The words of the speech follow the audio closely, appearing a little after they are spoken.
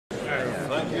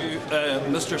Thank you,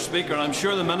 Mr. Speaker. I'm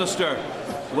sure the Minister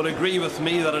would agree with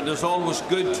me that it is always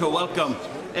good to welcome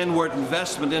inward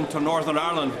investment into Northern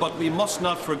Ireland, but we must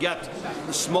not forget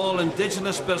the small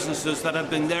indigenous businesses that have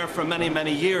been there for many,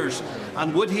 many years.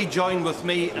 And would he join with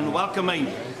me in welcoming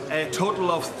a total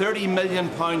of £30 million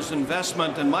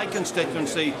investment in my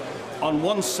constituency on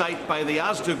one site by the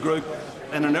ASDA Group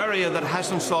in an area that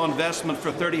hasn't saw investment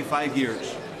for 35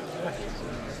 years?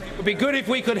 It would be good if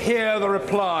we could hear the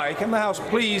reply. Can the House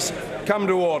please come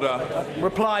to order?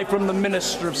 Reply from the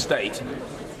Minister of State.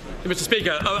 Mr.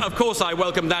 Speaker, of course I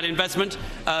welcome that investment.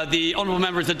 The honourable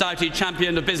member is a doughty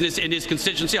champion of business in his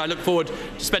constituency. I look forward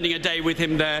to spending a day with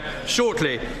him there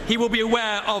shortly. He will be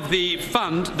aware of the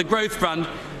fund, the Growth Fund,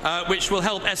 which will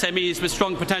help SMEs with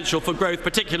strong potential for growth,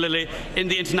 particularly in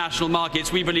the international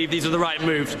markets. We believe these are the right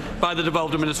moves by the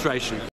devolved administration.